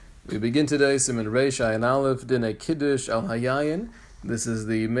We begin today Siman Reish Ayin Aleph Dinei Kiddush Al Hayayin. This is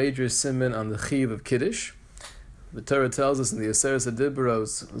the major siman on the Chiv of Kiddush. The Torah tells us in the Aseret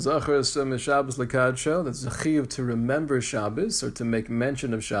Adibros, Zachar Hashem Shabbos Lekadsho, that's a Chiv to remember Shabbos or to make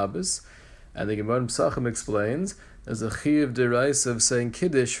mention of Shabbos. And the Gemara Pesachim explains there's a Chiv Deraisa of saying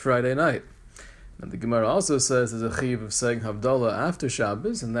Kiddush Friday night. And the Gemara also says there's a Chiv of saying Havdalah after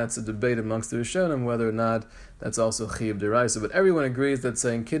Shabbos, and that's a debate amongst the Rishonim whether or not that's also Chiv Deraisa. But everyone agrees that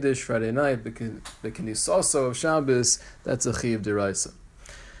saying Kiddush Friday night, the Kinisoso of Shabbos, that's a Chiv Deraisa.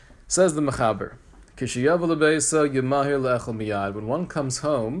 Says the Mechaber, when one comes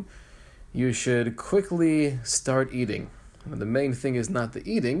home, you should quickly start eating. And the main thing is not the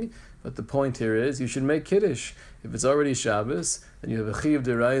eating, but the point here is you should make Kiddush. If it's already Shabbos, then you have a Chiv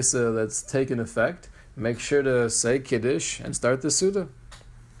Deraisa that's taken effect. Make sure to say Kiddush and start the Suda.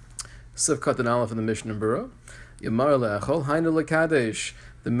 Sivkat and Aleph in the Mishnah Berurah. Yamar le'achol, hainu lekadesh.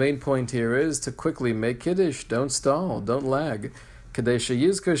 The main point here is to quickly make Kiddush. Don't stall, don't lag. Kadesh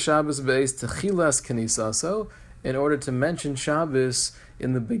yizkar Shabbos beis techilas kanisaso, in order to mention Shabbos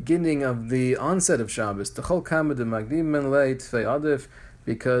in the beginning of the onset of Shabbos. Techol kama de magdim men lei tfei adif,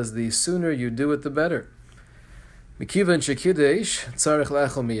 because the sooner you do it, the better. Mikivan shekidesh tzarich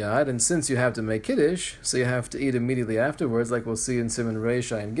le'achol miyad, and since you have to make Kiddush, so you have to eat immediately afterwards, like we'll see in Siman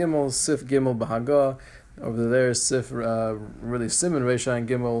Reish Ayin Gimel, Sif Gimel Bahagah. Over there, Sif, really Siman Reish Ayin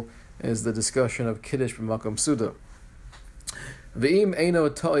Gimel is the discussion of Kiddush b'makom Suda. V'im eino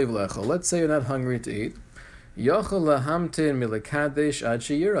to'iv lechol, let's say you're not hungry to eat. Yochel lahamtin milekadesh ad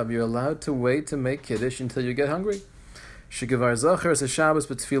sheyirab, you're allowed to wait to make Kiddush until you get hungry. Shekivar zachar es Shabbos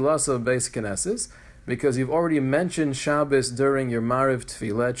b'tfilaso beis knesses, because you've already mentioned Shabbos during your Mariv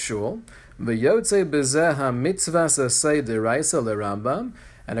Tefillah at Shul. V'yotze bezeh ha-mitzvah sasei deraisa le-Rambam,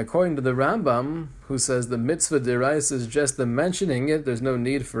 and according to the Rambam, who says the mitzvah deraisa is just the mentioning it, there's no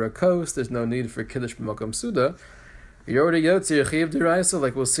need for a kos, there's no need for Kiddush b'makom Suda, you're already yotze chiv deraisa,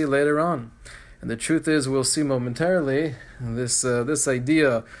 like we'll see later on. And the truth is, we'll see momentarily, this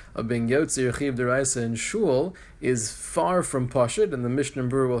idea of being yotze chiv deraisa in Shul is far from pashut, and the Mishnah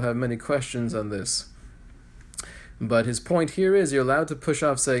Berurah will have many questions on this. But his point here is you're allowed to push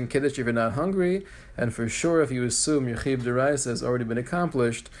off saying Kiddush if you're not hungry, and for sure if you assume your Chiv Deraisa has already been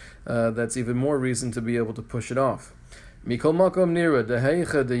accomplished, that's even more reason to be able to push it off. Mikol makom nira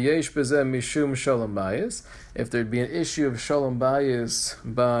deheicha deyesh bezeh mishum shalom bayis. If there'd be an issue of shalom bayis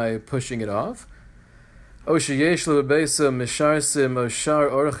by pushing it off, o sheyesh lebeisa misharsim o shar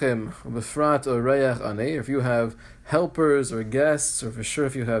orchim befrat o reyach anei. If you have helpers or guests, or for sure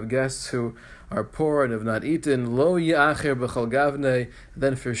if you have guests who are poor and have not eaten, lo ya'acher b'chol gavnei,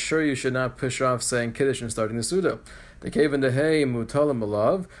 then for sure you should not push off saying Kiddush and starting the Suda. Dekeven dehei mutalim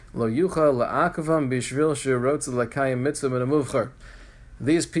alav, lo yucha la'akavam bishvil shirotz l'kayim mitzvah min amuvchar.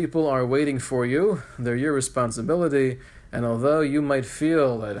 These people are waiting for you, they're your responsibility, and although you might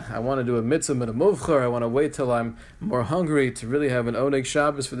feel that I want to do a mitzvah min amuvchar, I want to wait till I'm more hungry to really have an oneg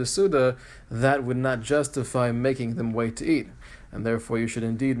Shabbos for the Suda, that would not justify making them wait to eat. And therefore you should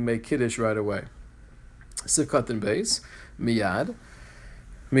indeed make Kiddush right away. Sivkat and Beis, miyad.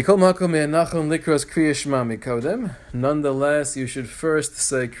 Mikol makom me'anachon likros Kriya Shema mikodem. Nonetheless, you should first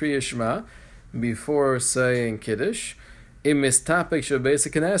say Kriya Shema before saying Kiddush. Im mistapek shebeis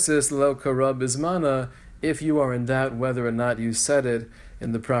knesses lo kara bizmana, if you are in doubt whether or not you said it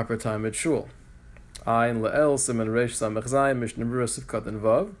in the proper time at Shul. Ayin le'el siman reish samech zayin Mishnah Berurah Sivkat and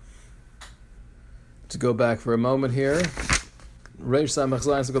Vav. To go back for a moment here. Reish Samach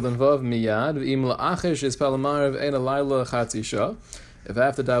Zayin Sivkat and Vav miyad v'im la'achish is palamarav ein alayla chatzi shah. If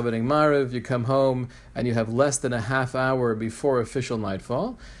after davening Mariv you come home and you have less than a half hour before official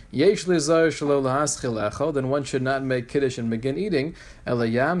nightfall, yesh lizar shelo lahaschil echol, then one should not make Kiddush and begin eating. Ela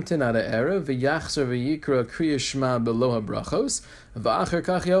yamtin ada erev v'yachzer v'yikra Kriya Shema below habrachos v'acher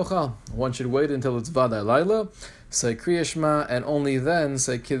kach yochal. One should wait until it's vaday laila, say Kriya Shema, and only then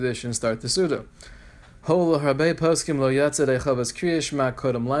say Kiddush and start the Suda. Because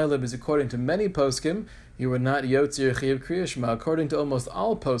according to many poskim, you were not Yotzer Chiv Kriya Shema. According to almost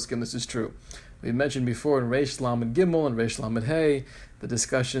all poskim, this is true. We mentioned before in Reish Lamed Gimel and Reish Lamed Hey, the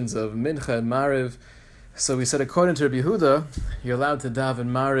discussions of Mincha and Mariv. So we said according to Rabbi Yehuda, you're allowed to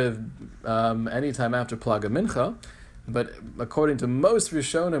daven Mariv anytime after Plaga Mincha, but according to most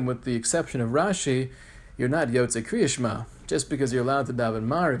Rishonim, with the exception of Rashi, you're not Yotzer Kriya Shema. Just because you're allowed to daven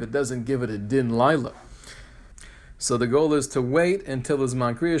Mariv, it doesn't give it a din laila. So the goal is to wait until the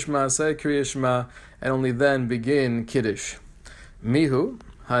Zman Kriya Shema, say Kriya Shema, and only then begin Kiddush. Mihu,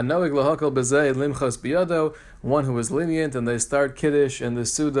 ha'noeg lahakal b'zeh limchas biyado, one who is lenient and they start Kiddush and the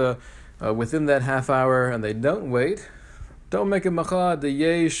Suda within that half hour and they don't wait, Don't make a macha, the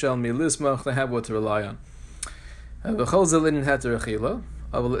yesh shall milismach, they have what to rely on. V'chol zelin heter achila,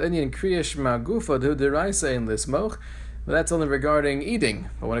 avol inyan kriya shema gufa du deraisa in lismoch, but that's only regarding eating.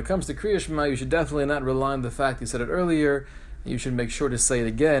 But when it comes to kriya shema, you should definitely not rely on the fact you said it earlier. You should make sure to say it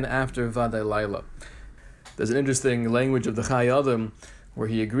again after Vadai Laila. There's an interesting language of the Chai Adam where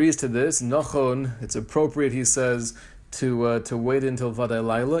he agrees to this. Nochon, it's appropriate, he says, to wait until Vadai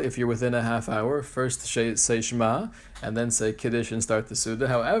Laila if you're within a half hour. First say Shema, and then say Kiddush and start the Suda.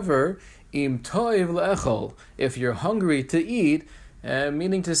 However, im toiv le'echol, if you're hungry to eat,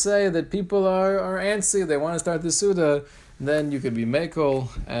 meaning to say that people are antsy, they want to start the Suda, then you could be Mekel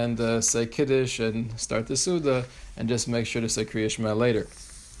and say Kiddush and start the Suda, and just make sure to say Kriya Shema later.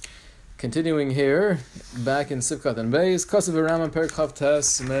 Continuing here, back in Sivkat and Beis, Kosev Rambam Perek Chav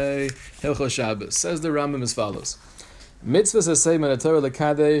Tes Mei Hilchos Shabbos. Says the Rambam as follows: Mitzvahs asay min haTorah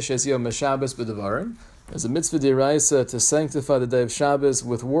lekadesh es yom Shabbos b'devarim. There's a mitzvah d'iraisa to sanctify the day of Shabbos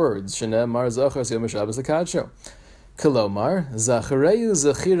with words. Shene'emar zachar es yom Shabbos lekadsho. Kolomar zachareyu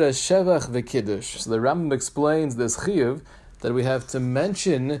zachira shevach v'kiddush. So the Rambam explains this chiyuv that we have to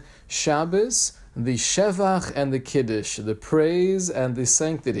mention Shabbos, the shevach and the kiddush, the praise and the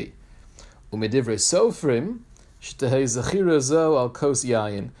sanctity. U'medivrei sofrim shtehei zachira zo al kos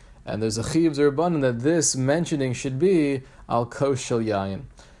yayin. And there's a chiyuv d'Rabbanan that this mentioning should be al kos shel yayin.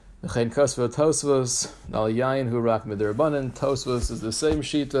 V'chein kosva tosvos al yayin hu rak mid'Rabbanan. Tosvos is the same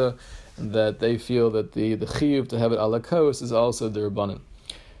shita that they feel that the chiyuv to have it ala kos is also d'Rabbanan.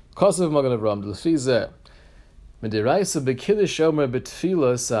 Kosev Magen Avraham l'fi zeh midiraisa b'kiddush omer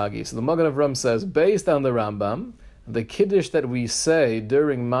b'tefila sagi. So the Magen Avraham says, based on the Rambam, the kiddush that we say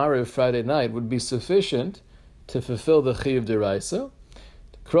during Mariv Friday night would be sufficient to fulfill the chiyuv d'iraisa.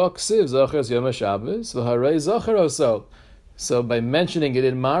 Krok siv zachar yom Shabbos v'harei zachar oso. So by mentioning it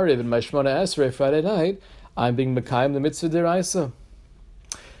in Mariv and Mashmona Esrei Friday night, I'm being mekayim the mitzvah d'iraisa.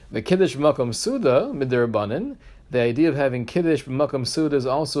 The kiddush b'makom suda mid'Rabbanan. The idea of having kiddush b'makom suda is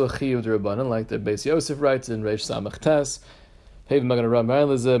also a chiyuv d'Rabbanan, like the Beis Yosef writes in Reish Samach Tes. Hey, Magen Avraham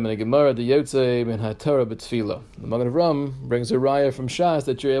Ra'elizem and a Gemara the Yotzei min haTorah b'tefila. The Magen Avraham brings a raya from Shas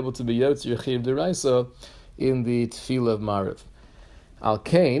that you're able to be yotze your chiyuv d'iraisa in the tefila of Mariv. Al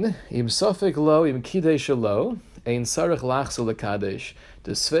kain im sofik lo im kidesh lo ein sarich lachsu lekadesh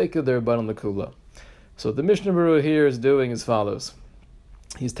the sveika d'Rabbanan lekula. So what the Mishnah Berurah here is doing as follows.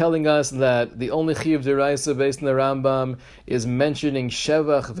 He's telling us that the only chiyuv d'iraisa based on the Rambam is mentioning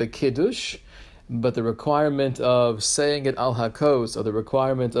shevach v'kiddush, but the requirement of saying it al hakos, or the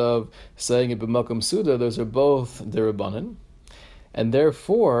requirement of saying it b'makom suda, those are both d'Rabbanan. And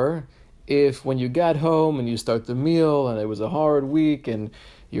therefore, if when you got home and you start the meal and it was a hard week and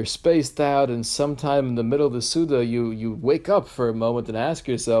you're spaced out and sometime in the middle of the suda you wake up for a moment and ask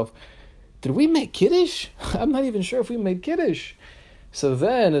yourself, did we make kiddush? I'm not even sure if we made kiddush. So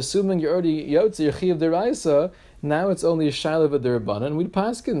then, assuming you're already yotze your chiyuv d'iraisa, now it's only a shayla of d'Rabbanan. We'd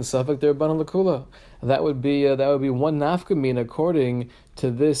paskin safek d'Rabbanan lekula. That would be one nafkamin according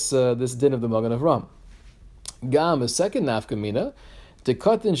to this din of the Magen Avraham. Gam, a second nafkamina,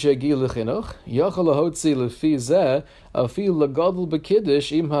 dekatin shegi lechinuch yachal lahotzi lefi zeh afi lagadol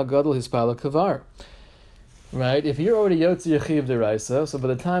b'kiddush im hagadol hispala kavar. Right, if you're already yotze your chiyuv d'iraisa, so by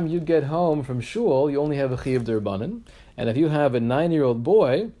the time you get home from shul, you only have a chiyuv d'Rabbanan. And if you have a 9-year-old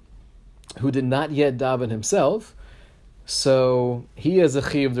boy who did not yet daven himself, so he has a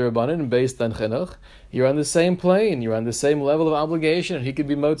chiyuv d'Rabbanan based on chinuch, you're on the same plane, you're on the same level of obligation, and he could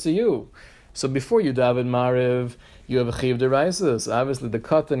be motzi you. So before you daven Mariv, you have a chiyuv d'iraisa. So obviously the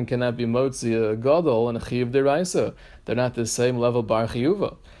katan cannot be motzi a gadol and a chiyuv d'iraisa. They're not the same level bar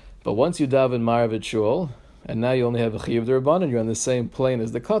chiyuva. But once you daven Mariv at shul, and now you only have a chiyuv d'Rabbanan, you're on the same plane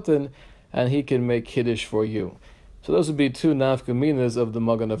as the katan, and he can make kiddush for you. So those would be two nafkaminas of the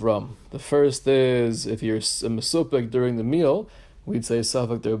Magen Avraham. The first is, if you're a mesupek during the meal, we'd say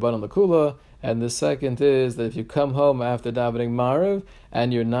safek d'Rabbanan lekula, and the second is that if you come home after davening Mariv,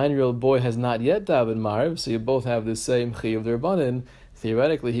 and your 9-year-old boy has not yet davened Mariv, so you both have the same chiyuv d'Rabbanan,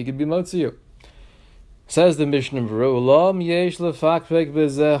 theoretically he could be motzi you. Says the Mishnah Berurah, yesh lefakpek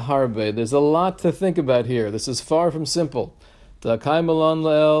bezeh harbe. There's a lot to think about here. This is far from simple. Ta'kai malon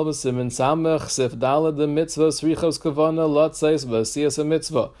le'el b'simin samech sif dalad the mitzvah srichos kavana lotzeis b'asiyas a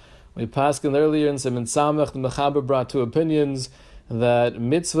mitzvah. We paskin earlier in Simin Samech, the Mechaber brought two opinions that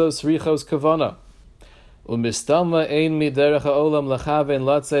mitzvah srichos kavana. Umistama ein mi derech ha'olam lachavein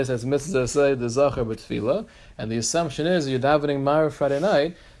lotzeis as mitzvah say the zachar b'tefila. And the assumption is you're davening Mariv Friday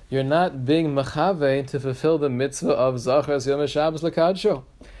night, you're not being mechavein to fulfill the mitzvah of zachar as yom Shabbos lekadsho.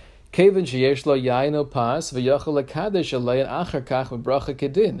 Kevin sheyesh lo yaino pas v'yachol lekadesh alein achar kach v'bracha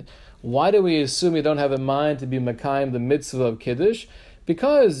kedin. Why do we assume you don't have in mind to be Mekayim the mitzvah of Kiddush?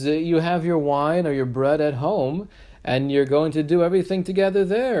 Because you have your wine or your bread at home, and you're going to do everything together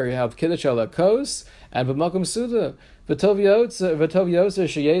there. You have Kiddush ala kos and b'makom suda. V'tov yotze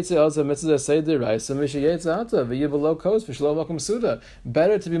sheyetze also mitzvah seder raisa mishayetze ata v'yivalo kos v'shlo makom suda.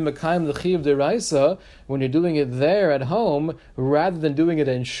 Better to be mekayim the chiv deraisa when you're doing it there at home rather than doing it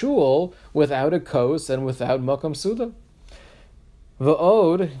in shul without a kos and without makom suda.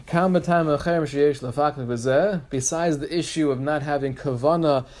 Besides the issue of not having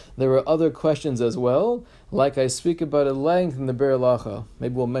kavana, there are other questions as well, like I speak about at length in the Be'er Lacha.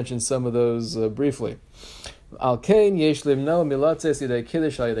 Maybe we'll mention some of those briefly. Therefore, the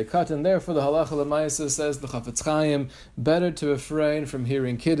halacha l'maisa says the Chafetz Chaim, better to refrain from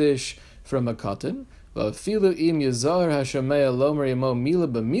hearing kiddush from a katan. And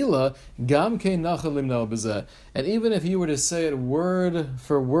even if you were to say it word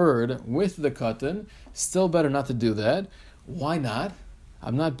for word with the katan, still better not to do that. Why not?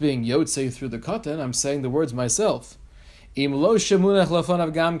 I'm not being yotzei through the katan, I'm saying the words myself. His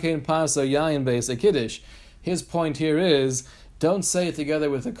point here is, don't say it together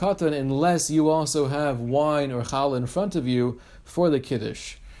with the katan unless you also have wine or chal in front of you for the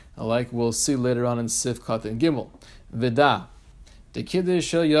kiddush. Like we'll see later on in Sif Katan Gimel. Vida. The Kiddush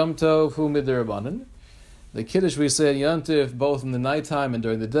Shel Yom Tov Hu Mid'Rabbanan. The Kiddush we say at Yom Tov both in the nighttime and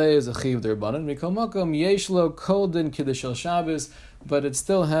during the day is a Chiv D'Rabbanan. Mikol Makom Yesh Lo Kol Din Kiddush Shel Shabbos, but it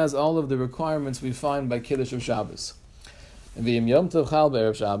still has all of the requirements we find by Kiddush of Shabbos. V'im Yom Tov Chal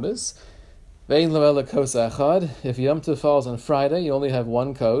B'Erev Shabbos. Ve'in Lo Ela Kos Echad. If Yom Tov falls on Friday, you only have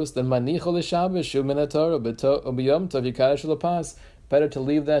one kos. Then Manichol L'Shabbos Shu Min HaTorah B'Yom Tov Yikadosh L'Pas. Better to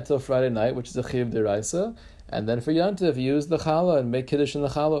leave that till Friday night, which is a chiv deraisa, and then for Yom Tov, use the challah and make kiddush in the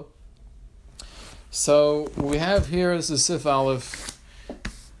challah. So we have here, this is Sif Aleph.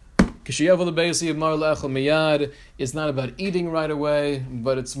 It's not about eating right away,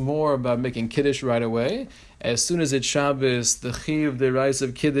 but it's more about making kiddush right away. As soon as it's Shabbos, the chiv deraisa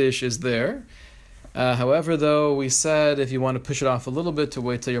of kiddush is there. However, though, we said if you want to push it off a little bit to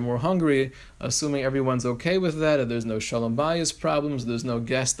wait till you're more hungry, assuming everyone's okay with that, and there's no shalom bayis problems, there's no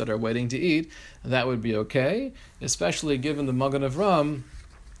guests that are waiting to eat, that would be okay, especially given the Magen Avram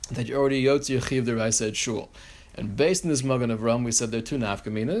that you already yotzi chiv deraisa at shul. And based on this Magen Avram, we said there are two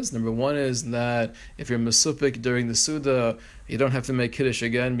nafkaminas. Number one is that if you're mesupik during the Suda, you don't have to make kiddush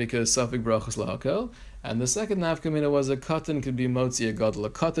again because safik brachos lahakel. And the second nafkamina was a katan could be motzi a gadol. A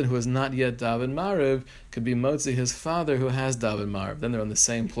katan who has not yet daven mariv could be motzi his father who has daven mariv. Then they're on the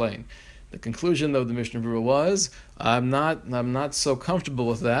same plane. The conclusion, though, the Mishnah Berurah was, I'm not so comfortable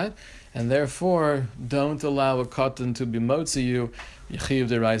with that, and therefore don't allow a katan to be motzi you yechiv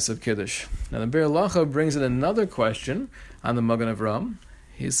deraisa of kiddush. Now the Be'er Lacha brings in another question on the Magen Avram.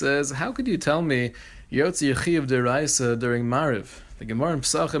 He says, how could you tell me yotzi yechiv deraisa during mariv? The Gemara in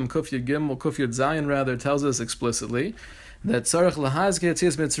Pesachim, Kuf Yud Gimel, Kuf Yud Zayin rather, tells us explicitly that Tzarech Lahazke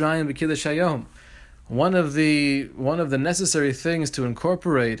Yetzias Mitzrayim B'Kiddush Hayom. One of the necessary things to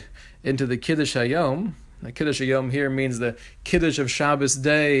incorporate into the Kiddush Hayom, the Kiddush Hayom here means the Kiddush of Shabbos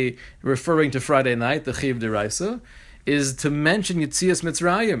day, referring to Friday night, the Chiv Deraisa, is to mention Yetzias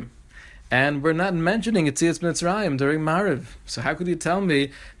Mitzrayim. And we're not mentioning Yetzias Mitzrayim during Mariv. So how could you tell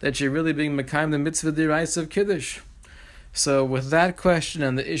me that you're really being Mekayim the Mitzvah Deraisa of Kiddush? So with that question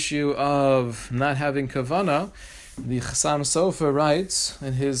and the issue of not having kavana, the Chassam Sofer writes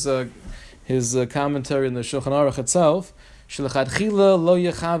in his commentary in the Shulchan Aruch itself, he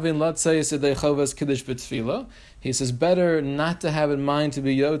says better not to have in mind to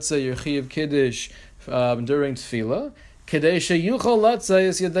be yotze your chi of kiddush during tefillah. In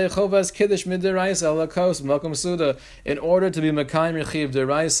order to be Mekayim Yechiv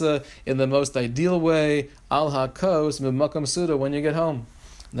Deraisa in the most ideal way, al hakos Makom Suda when you get home.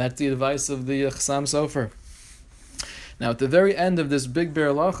 That's the advice of the Chassam Sofer. Now, at the very end of this big Be'er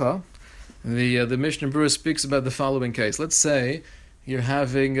Lacha, the Mishnah Berurah speaks about the following case. Let's say you're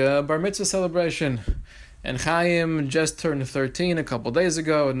having a bar mitzvah celebration, and Chaim just turned 13 a couple days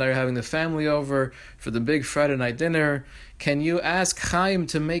ago, and now you're having the family over for the big Friday night dinner. Can you ask Chaim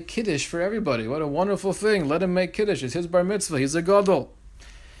to make kiddush for everybody? What a wonderful thing. Let him make kiddush. It's his bar mitzvah. He's a gadol.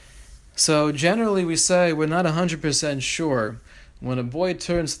 So generally we say we're not 100% sure when a boy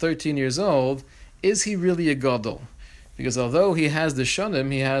turns 13 years old, is he really a gadol? Because although he has the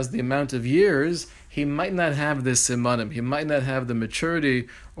shanim, he has the amount of years, he might not have the simanim, he might not have the maturity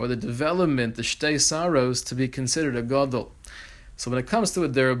or the development, the shtei saros, to be considered a gadol. So when it comes to a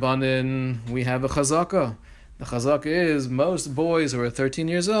derabanan, we have a chazaka. The chazak is most boys who are 13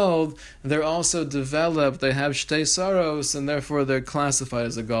 years old, they're also developed, they have shtei saros, and therefore they're classified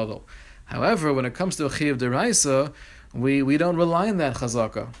as a gadol. However, when it comes to a chiyuv deraisa, we don't rely on that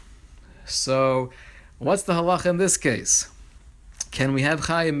chazaka. So, what's the halacha in this case? Can we have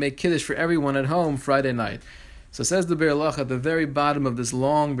chayim make kiddush for everyone at home Friday night? So says the Be'er Halacha at the very bottom of this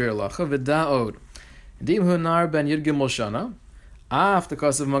long Be'er Halacha, v'da'od. Dim hu nar ben yud gimel shana. After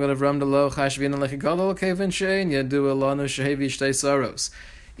cause of Magen Avram Delo Chashvin Lechi Gadol Kevin Shein Yadu Elanu Shehevi Shtei Saros.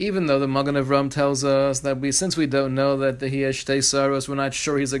 Even though the Magen Avram tells us that since we don't know that he has Shtei Saros, we're not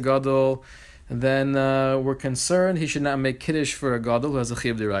sure he's a Gadol, then we're concerned he should not make Kiddush for a Gadol who has a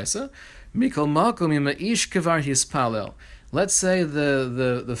Chiyuv D'Oraisa. Mikol Malkum Yima Ish Kevar Hispalel. Let's say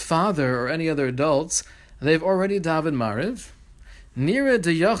the father or any other adults, they've already davened Mariv. Nira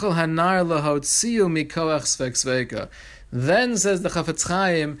de Yachal Hanar Lahotziu Mikoach Svek Sveka. Then, says the Chafetz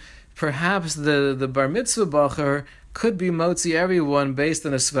Chaim, perhaps the bar mitzvah bacher could be motzi everyone based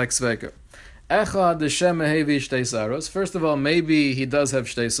on a svek sveka. Echad the Shem Mehevi Shtei Saros. First of all, maybe he does have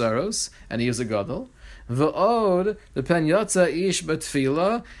Shtei Saros, and he is a gadol. V'od the pen yotza ish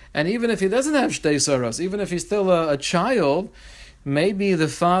betfila, and even if he doesn't have Shtei Saros, even if he's still a child, maybe the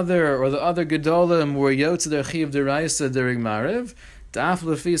father or the other gedolim were yotza their chiyuv d'oraisa during Mariv. Even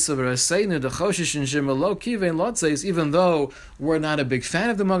though we're not a big fan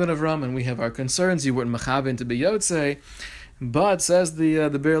of the Magen Avram and we have our concerns, you weren't machavin to be yotzei, but says the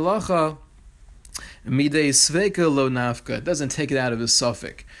Be'er Halacha, midei sveka lo nafka, it doesn't take it out of his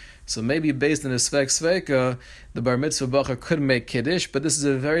suffix. So maybe based on a svek sveka, the bar mitzvah bacher could make kiddush, but this is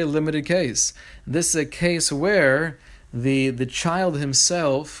a very limited case. This is a case where the child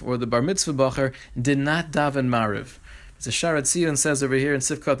himself or the bar mitzvah bacher did not daven mariv. The Sharat Zion says over here in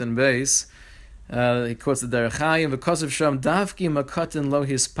Sifkat and Beis, he quotes the Derech Hayim, because of Sham Davki Makatin Lo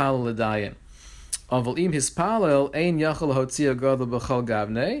Hispalel L'dayin. Aval im Hispalel Ein Yachal Hotzia Gadol B'chol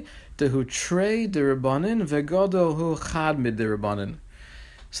Gavnei Tehu Trei D'Rabbanin V'Gadol Hu Chad Mid D'Rabbanin.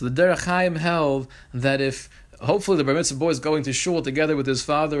 So the Derech Hayim held that if hopefully the bar mitzvah boy is going to shul together with his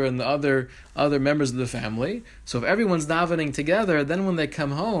father and the other members of the family, so if everyone's davening together, then when they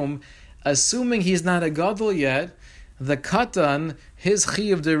come home, assuming he's not a gadol yet, the katan, his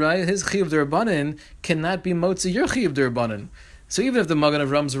chiyuv d'Rabbanin cannot be motzi your chiyuv d'Rabbanin. So even if the Magen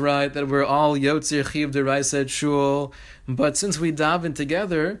Avram's right that we're all yotzir chiyuv d'Oraisa at shul, but since we daven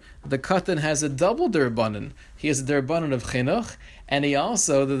together, the katan has a double d'Rabbanin. He has a d'Rabbanin of chinuch, and he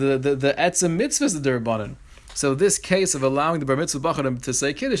also the etzem mitzvah is the d'Rabbanin. So this case of allowing the bar mitzvah bacher to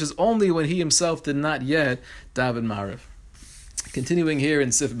say kiddush is only when he himself did not yet daven mariv. Continuing here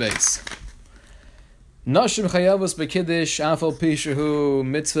in Sif Beis. Nashim chayavos bekiddush afal pishahu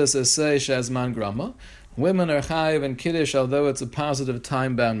mitzvahs asay shazman grama. Women are chayav in kiddush although it's a positive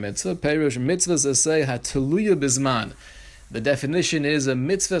time-bound mitzvah. Perush mitzvahs asay hatuluya bizman. The definition is a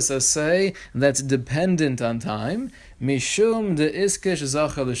mitzvah asay that's dependent on time. Mishum de iskish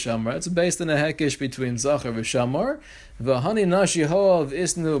zachar l'shamar. It's based on a hekish between zachar and shamar. V'hani nashi ho'av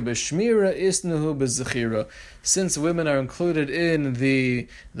isnu b'shmira isnuhu b'zechira. Since women are included in the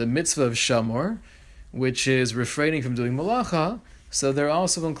mitzvah of shamar, which is refraining from doing malacha, so they're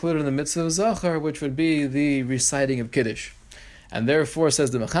also included in the mitzvah of zachar, which would be the reciting of kiddush. And therefore,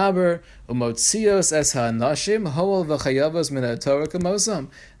 says the Mechaber, umotzios es ha'nashim ho'ol v'chayavos min ha'torah kamosam.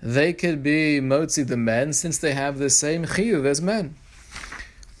 They could be motzi the men, since they have the same chiyuv as men.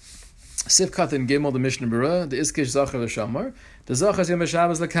 Sifkat and Gimel, the Mishnah Berurah, the Iskish Zachar l'Shamar. The Zachar Yom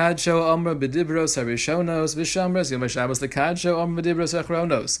HaShabbos l'Kadsho Omer b'Dibros HaRishonos v'Shamras Yom HaShabbos l'Kadsho Omer b'Dibros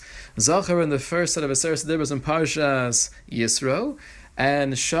HaChronos. Zachar in the first set of Aseres Dibros in Parshas Yisro,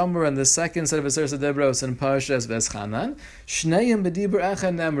 and Shomer in the second set of Aseres Dibros in Parshas Veschanan. Shneim b'Dibur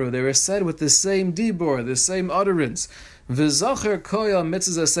Echad Nemru. They were said with the same dibur, the same utterance. V'Zachar koyal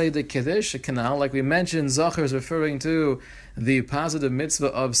mitzvah asay de kiddush. Canal, like we mentioned, Zachar is referring to the positive mitzvah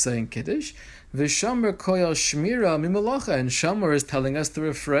of saying kiddush. V'Shomer koyal shmira mimalacha, and Shomer is telling us to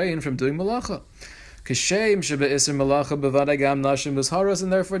refrain from doing malacha. Kishem shebe'isr malacha b'vadagam nashim b'zharos,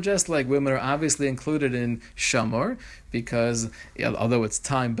 and therefore just like women are obviously included in Shomer, because although it's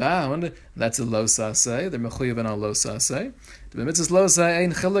time bound, that's a lo saseh, they're mechuyev on lo saseh. The mitzvahs lo saseh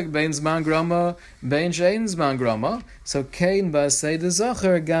ein chilek bein zman grama bein shein zman grama. So kain ba'aseh de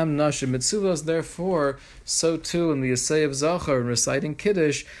zachar gam nashim mitzvahs. Therefore, so too in the aseh of zachar and reciting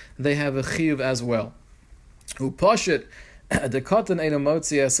kiddush, they have a chiyuv as well. Upashit. And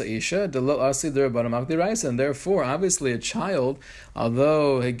therefore, obviously a child,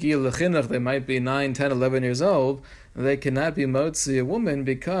 although they might be 9, 10, 11 years old, they cannot be motzi a woman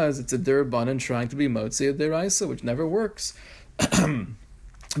because it's a derbanan trying to be motzi a deraisa, which never works.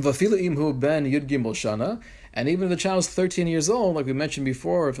 And even if the child is 13 years old, like we mentioned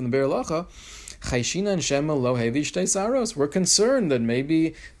before from the Be'er Halacha, we're concerned that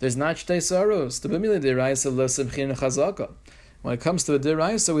maybe there's not shtei saros. When it comes to a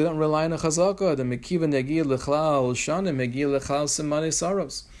deraisa, we don't rely on a chazaka. The mekiva negil lechlal shanim negil lechlal simani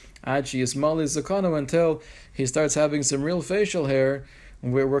saros. Achi ismali zakano, until he starts having some real facial hair,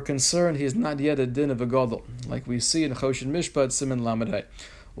 where we're concerned he's not yet a din of a gadol, like we see in Choshen Mishpat Siman Lamed.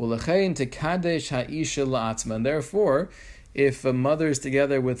 Ulechein tekadesh ha'isha la'atzma. And therefore, if a mother is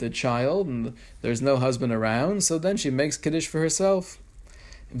together with a child and there's no husband around, so then she makes kiddush for herself.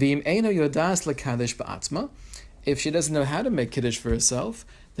 V'im eino yodas lekadesh ba'atzma. If she doesn't know how to make kiddush for herself,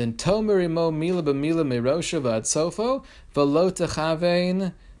 then tomer imo mila b'mila meirosha v'atzofo v'lo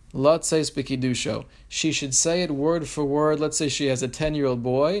techavein Lotzeis b'kiddusho. She should say it word for word. Let's say she has a 10-year-old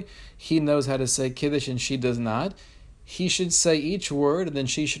boy. He knows how to say kiddush and she does not. He should say each word and then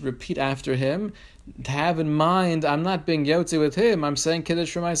she should repeat after him. To have in mind, I'm not being yotzi with him. I'm saying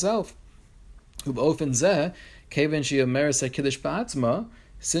kiddush for myself. U'b'ofen zeh, keven she omeres kiddush ba'atzma,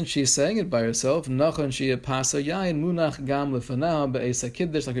 since she's saying it by herself, nachon she pasa yain munach gam lefanah be'es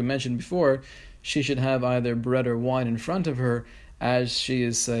kiddush, like we mentioned before, she should have either bread or wine in front of her as she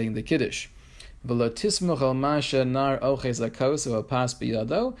is saying the kiddush. V'lo tismuch al masha nar ochez akos o pas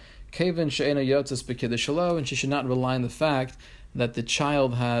biyado, keven she'ena yotzes b'kiddush shelo, and she should not rely on the fact that the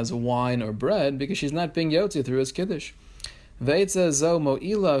child has wine or bread because she's not being yotzi through his kiddush. Ve'etzeh zo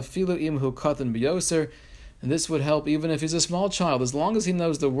mo'ila filu imhu katan b'yoser, and this would help even if he's a small child, as long as he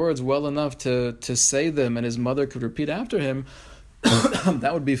knows the words well enough to say them and his mother could repeat after him,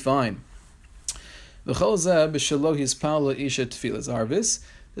 that would be fine. This is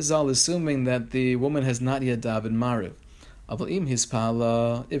all assuming that the woman has not yet davened Mariv.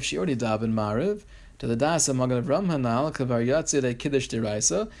 If she already davened Mariv, to the Dasa Magen Avram Hanal Kavar Yatzir Kiddush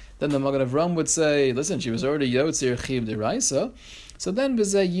Deraisa, then the Magen Avram would say, listen, she was already Yotzir Chiv Deraisa. So then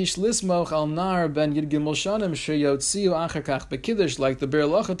B'zeh Yish Lismoch Al Nar Ben Yid Gimel Shanim Sheyotziu Acher Kach Bekiddush, like the Be'er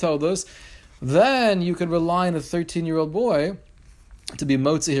Halacha told us, then you could rely on a 13-year-old boy to be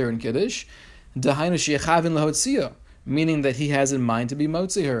motzi her in Kiddush. Meaning that he has in mind to be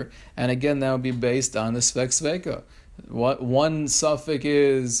motzi her. And again, that would be based on the svek sveka. What one suffix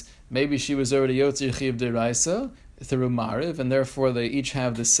is, maybe she was already yotzir chiv deraisa through mariv, and therefore they each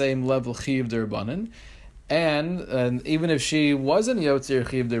have the same level chiv derbanan. And even if she wasn't yotzir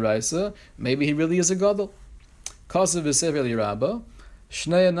chiv deraisa, maybe he really is a gadol. Kasav v'sefer lirabba.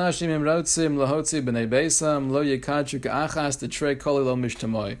 Shnei anashim imrotzim lahotzi b'nei beisam lo yekadru ka'achas t'trei kol lo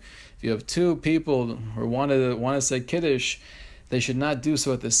mishtamoy. If you have two people who want to say kiddush, they should not do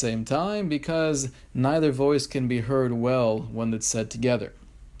so at the same time because neither voice can be heard well when it's said together.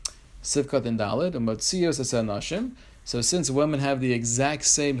 Sivkat and Dalet, umotzios asanashim. So since women have the exact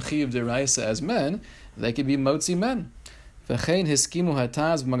same chiyuv deraisa as men, they could be motzi men. V'chein hiskimu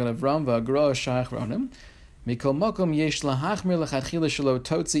hataz b'magen Avram v'agra shayach ronim. Mikol makom yesh lahachmir lechatchila shelo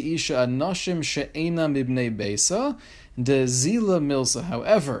totzi isha anashim she'ena mibnei beisa de zila milsa.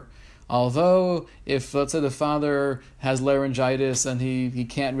 However, although if, let's say, the father has laryngitis and he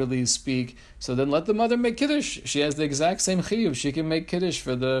can't really speak, so then let the mother make kiddush. She has the exact same chiyuv. She can make kiddush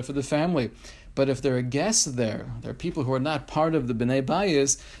for the family. But if there are guests there are people who are not part of the bnei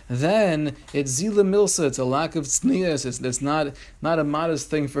bayis, then it's zila milsa. It's a lack of tznius. It's not a modest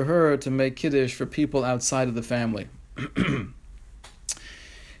thing for her to make kiddush for people outside of the family.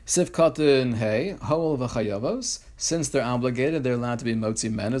 Sif katan hey hol v'chayavos. Since they're obligated, they're allowed to be motzi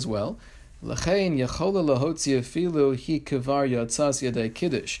men as well. L'chein yachola lahotzi afilu hi kavar yatzas yadei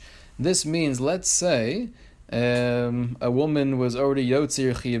kiddush. This means, let's say, a woman was already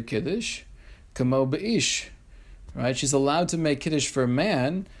yotzir chiyuv kiddush, kamo be'ish, right? She's allowed to make kiddush for a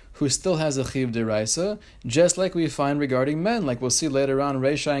man who still has a chiyuv deraisa, just like we find regarding men, like we'll see later on,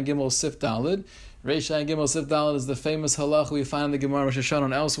 Reisha and Gimel Sif Daled. Reisha and Gimel Sif Daled is the famous halach we find in the Gemara Rosh Hashanah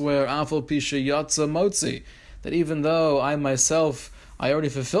and elsewhere, Afal Pisha Yatza Motzi, that even though I already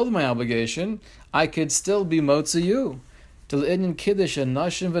fulfilled my obligation, I could still be motzi you. Til inyan kiddush and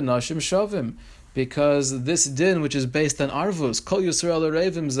nashim v'nashim shavim, because this din, which is based on arvus, kol yisrael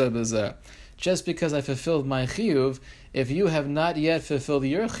arevim zeh b'zeh, just because I fulfilled my chiyuv, if you have not yet fulfilled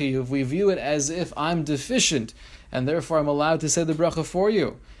your chiyuv, we view it as if I'm deficient, and therefore I'm allowed to say the bracha for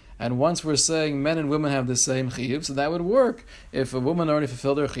you. And once we're saying men and women have the same chiyuv, so that would work. If a woman already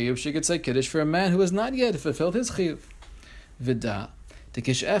fulfilled her chiyuv, she could say kiddush for a man who has not yet fulfilled his chiyuv. Vida,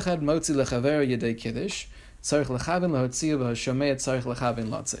 tekish echad motzi lechaver yedei kiddush, tzarich lechavin lahotziya v'hashomei tzarich lechavin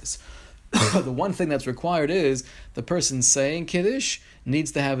latzes. The one thing that's required is the person saying kiddush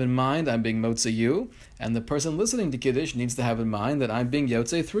needs to have in mind I'm being motzi you, and the person listening to kiddush needs to have in mind that I'm being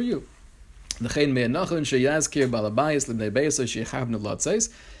yotze through you.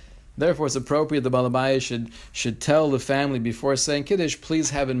 Therefore, it's appropriate the Balabaya should tell the family before saying Kiddush, please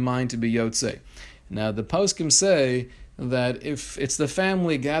have in mind to be Yotzei. Now, the poskim say that if it's the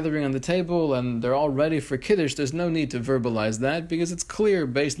family gathering on the table and they're all ready for Kiddush, there's no need to verbalize that because it's clear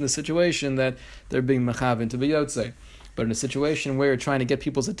based on the situation that they're being mechavin to be Yotzei. But in a situation where you're trying to get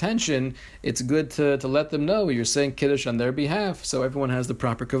people's attention, it's good to let them know you're saying Kiddush on their behalf so everyone has the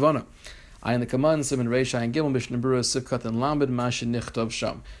proper kavanah. Ayin the Kaman, Simon Reisha and Gimel, Mishnah Berurah, Sivkat and Lamed, Mashin Nichtov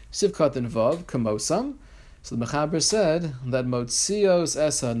Sham. Sivkat and Vav, Kamosam. So the Mechaber said that Motzios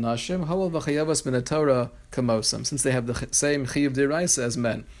Esa Nashim, Howel V'chayavos Min Torah Kamosam, since they have the same Chiyuv Deraisa as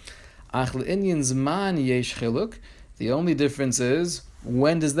men. Ach L'Inyan Zman Yesh Chiluk, the only difference is,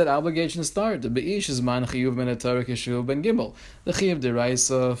 when does that obligation start? The Be'ish is Man Chiyuv Min Torah Kishuv Ben Gimel. The Chiyuv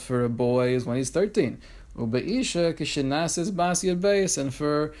Deraisa for a boy is when he's 13. Ubeisha kishenasis bas yud beis, and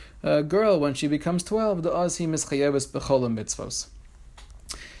for a girl when she becomes 12, the oz he mischayeves b'chol mitzvos.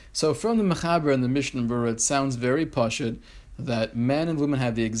 So from the Mechaber and the Mishnah Berurah, it sounds very pashut that men and women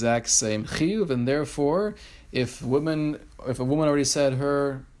have the exact same chiyuv, and therefore, if a woman already said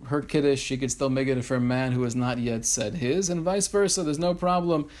her kiddush, she could still make it for a man who has not yet said his, and vice versa. There's no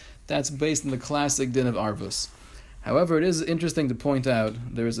problem. That's based on the classic din of arvus. However, it is interesting to point out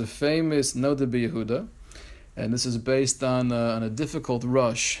there is a famous Noda B'Yehuda, and this is based on a difficult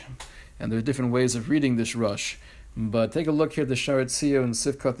rush, and there are different ways of reading this rush. But take a look here at the Sharet Tzio and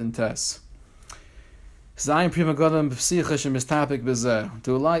Sivkat and Tes. Zayin Prima Godam B'Psicha Shemistapik B'Zeh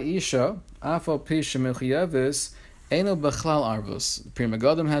D'Ulai Isha Afal Pi Shemechiyevis Eino B'Chlal Arvus. Prima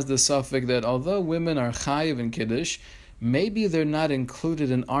Godam has the suffix that although women are chayiv in Kiddush, maybe they're not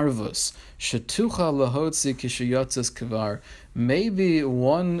included in arvus. Shetucha lahotzi kishayotzes kavar. Maybe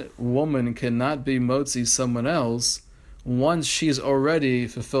one woman cannot be motzi someone else once she's already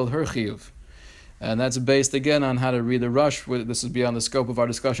fulfilled her chiyuv. And that's based again on how to read the rush. This is beyond the scope of our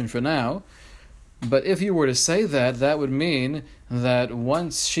discussion for now. But if you were to say that, that would mean that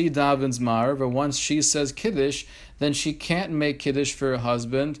once she davens marv, or once she says kiddush, then she can't make kiddush for her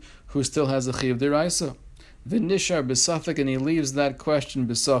husband who still has a chiyuv deraisa. V'nishar b'safik, and he leaves that question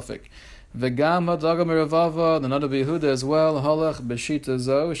b'safik. V'gam ha'dagam eravava, the Noda B'Yehuda as well, halach b'shita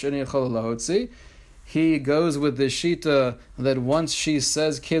zo, sheni yachol lahotzi. He goes with the shita that once she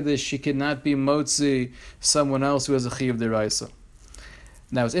says kiddush, she cannot be motzi someone else who has a chiyuv deraisa.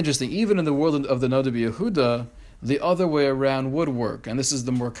 Now it's interesting, even in the world of the Noda B'Yehuda, the other way around would work, and this is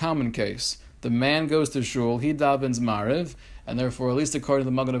the more common case. The man goes to shul, he davens mariv, and therefore, at least according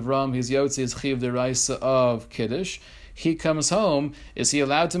to the Magen Avraham, he's yotzi his chiyuv deraisa of kiddush. He comes home, is he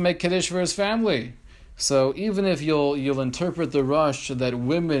allowed to make kiddush for his family? So even if you'll interpret the rush that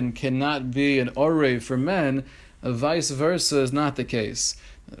women cannot be an orei for men, vice versa is not the case.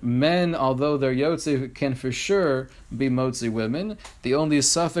 Men, although they're yotzi, can for sure be motzi women. The only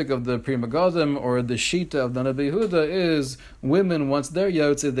suffix of the Prima Godim or the shita of the Noda B'Yehuda is women, once they're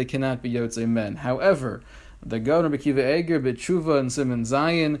yotzi, they cannot be yotzi men. However, the Gaon Rabbi Akiva Eger, B'Tshuva and Simon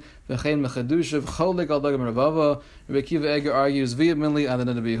Zayin, V'chein Mechadushav, Cholik al Dagam Ravava. Rabbi Akiva Eger argues vehemently on the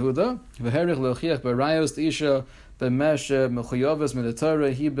Noda B'Yehuda. V'herich le'ochiach b'rayos t'isha b'meshe mechuyoves min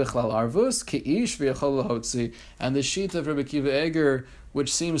haTorah hi b'chlal arvus ki'ish v'yachol lahotzi. And the shita of Rabbi Akiva Eger,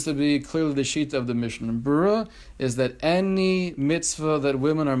 which seems to be clearly the shita of the Mishnah Berurah, is that any mitzvah that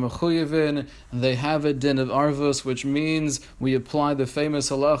women are mechuyev in, they have a din of arvus, which means we apply the famous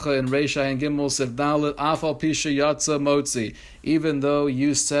halacha in Reisha and Gimel Sivdalit, afal pisha yatza motzi. Even though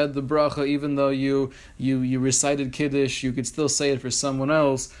you said the bracha, even though you recited kiddush, you could still say it for someone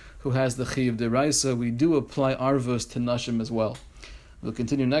else who has the chiyuv deraisa. We do apply arvus to nashim as well. We'll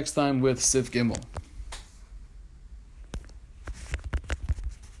continue next time with Sif Gimel.